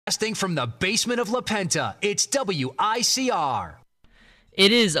Broadcasting from the basement of La Penta, it's WICR.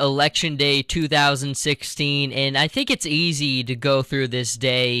 It is Election Day 2016, and I think it's easy to go through this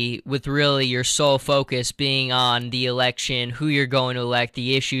day with really your sole focus being on the election, who you're going to elect,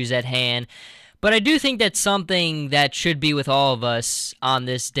 the issues at hand. But I do think that something that should be with all of us on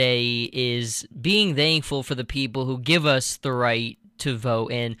this day is being thankful for the people who give us the right to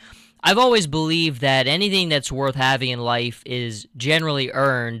vote. And I've always believed that anything that's worth having in life is generally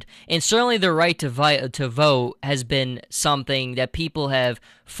earned, and certainly the right to vote has been something that people have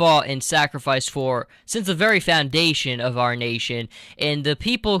fought and sacrificed for since the very foundation of our nation, and the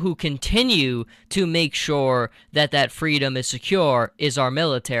people who continue to make sure that that freedom is secure is our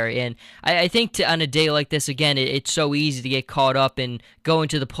military. And I think on a day like this, again, it's so easy to get caught up in going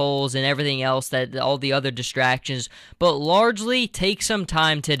to the polls and everything else, that all the other distractions, but largely take some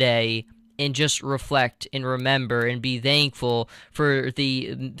time today and just reflect and remember and be thankful for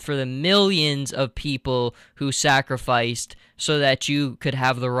the millions of people who sacrificed so that you could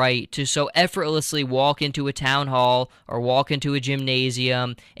have the right to so effortlessly walk into a town hall or walk into a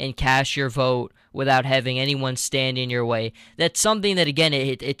gymnasium and cast your vote without having anyone stand in your way. That's something that, again,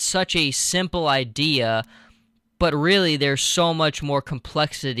 it's such a simple idea, but really there's so much more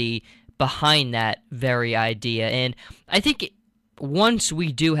complexity behind that very idea. And I think once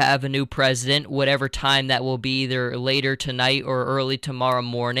we do have a new president, whatever time that will be, either later tonight or early tomorrow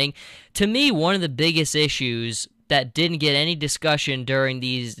morning, to me, one of the biggest issues that didn't get any discussion during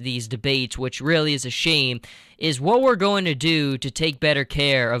these debates, which really is a shame, is what we're going to do to take better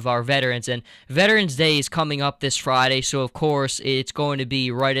care of our veterans. And Veterans Day is coming up this Friday, so of course it's going to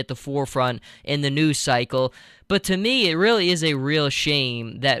be right at the forefront in the news cycle. But to me, it really is a real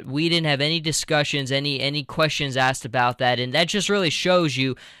shame that we didn't have any discussions, any questions asked about that, and that just really shows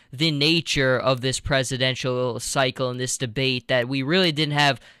you the nature of this presidential cycle and this debate, that we really didn't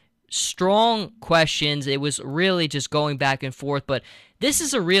have strong questions. It was really just going back and forth. But this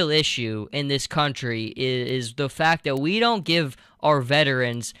is a real issue in this country, is the fact that we don't give our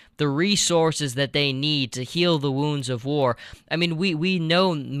veterans the resources that they need to heal the wounds of war. I mean, we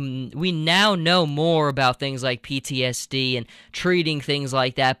now know more about things like PTSD and treating things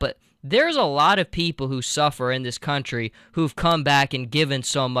like that, but there's a lot of people who suffer in this country who've come back and given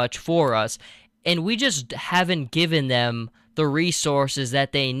so much for us, and we just haven't given them the resources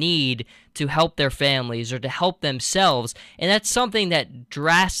that they need to help their families or to help themselves. And that's something that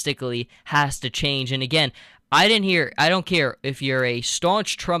drastically has to change. And again, I don't care if you're a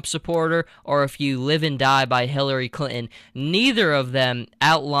staunch Trump supporter or if you live and die by Hillary Clinton. Neither of them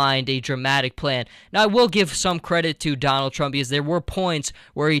outlined a dramatic plan. Now, I will give some credit to Donald Trump, because there were points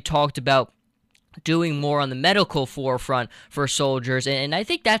where he talked about doing more on the medical forefront for soldiers, and I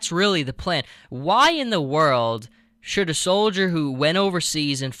think that's really the plan. Why in the world should a soldier who went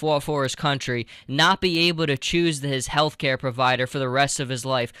overseas and fought for his country not be able to choose his healthcare provider for the rest of his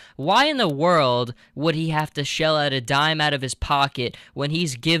life? Why in the world would he have to shell out a dime out of his pocket when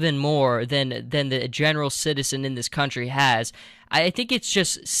he's given more than the general citizen in this country has? I think it's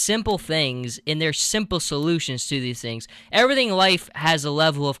just simple things, and there's simple solutions to these things. Everything in life has a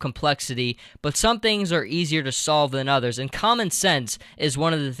level of complexity, but some things are easier to solve than others, and common sense is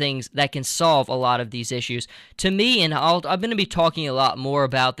one of the things that can solve a lot of these issues. To me, and I'm going to be talking a lot more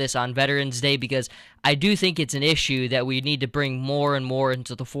about this on Veterans Day, because I do think it's an issue that we need to bring more and more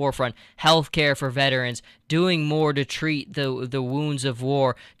into the forefront. Healthcare for veterans, doing more to treat the wounds of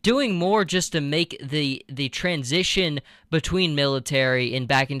war, doing more just to make the transition between military and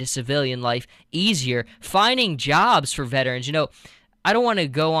back into civilian life easier, finding jobs for veterans. You know, I don't want to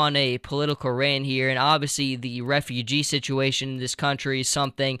go on a political rant here, and obviously the refugee situation in this country is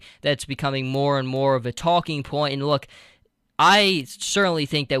something that's becoming more and more of a talking point. And look, I certainly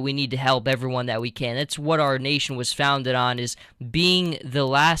think that we need to help everyone that we can. That's what our nation was founded on, is being the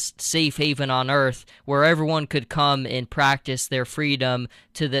last safe haven on earth where everyone could come and practice their freedom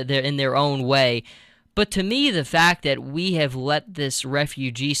in their own way. But to me, the fact that we have let this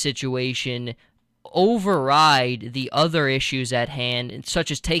refugee situation override the other issues at hand,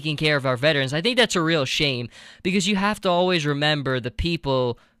 such as taking care of our veterans, I think that's a real shame, because you have to always remember the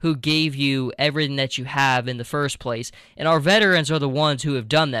people who gave you everything that you have in the first place, and our veterans are the ones who have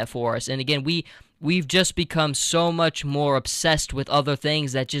done that for us. And again, we've just become so much more obsessed with other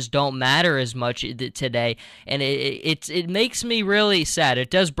things that just don't matter as much today, and it makes me really sad.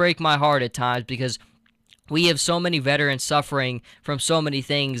 It does break my heart at times, because we have so many veterans suffering from so many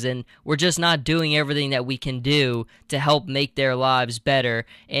things, and we're just not doing everything that we can do to help make their lives better.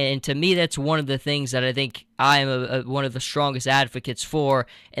 And to me, that's one of the things that I think I am one of the strongest advocates for,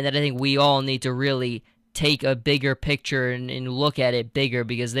 and that I think we all need to really take a bigger picture and look at it bigger,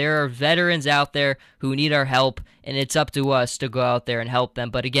 because there are veterans out there who need our help, and it's up to us to go out there and help them.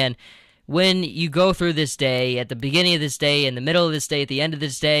 But again, when you go through this day, at the beginning of this day, in the middle of this day, at the end of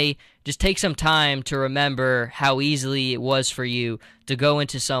this day, just take some time to remember how easily it was for you to go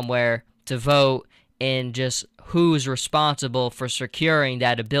into somewhere, to vote, and just who's responsible for securing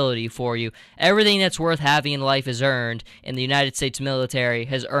that ability for you. Everything that's worth having in life is earned, and the United States military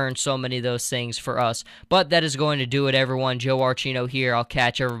has earned so many of those things for us. But that is going to do it, everyone. Joe Archino here. I'll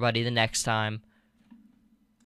catch everybody the next time.